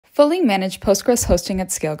Fully managed Postgres hosting at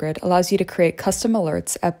ScaleGrid allows you to create custom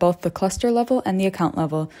alerts at both the cluster level and the account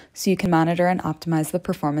level so you can monitor and optimize the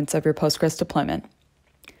performance of your Postgres deployment.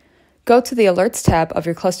 Go to the Alerts tab of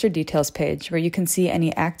your cluster details page where you can see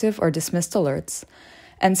any active or dismissed alerts,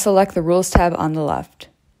 and select the Rules tab on the left.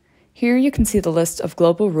 Here you can see the list of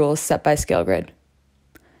global rules set by ScaleGrid.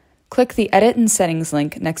 Click the Edit and Settings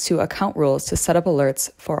link next to Account Rules to set up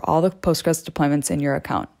alerts for all the Postgres deployments in your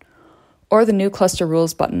account, or the New Cluster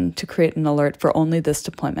Rules button to create an alert for only this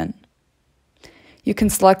deployment. You can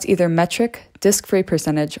select either metric, disk-free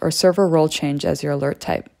percentage, or server role change as your alert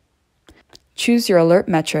type. Choose your alert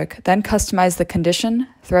metric, then customize the condition,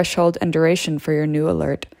 threshold, and duration for your new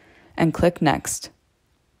alert, and click Next.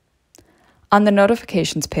 On the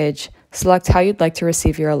Notifications page, select how you'd like to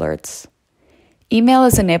receive your alerts. Email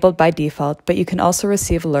is enabled by default, but you can also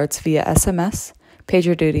receive alerts via SMS,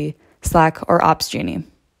 PagerDuty, Slack, or OpsGenie.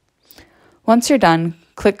 Once you're done,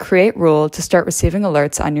 click Create Rule to start receiving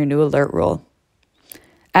alerts on your new alert rule.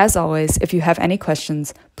 As always, if you have any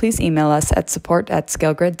questions, please email us at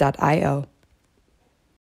support@scalegrid.io.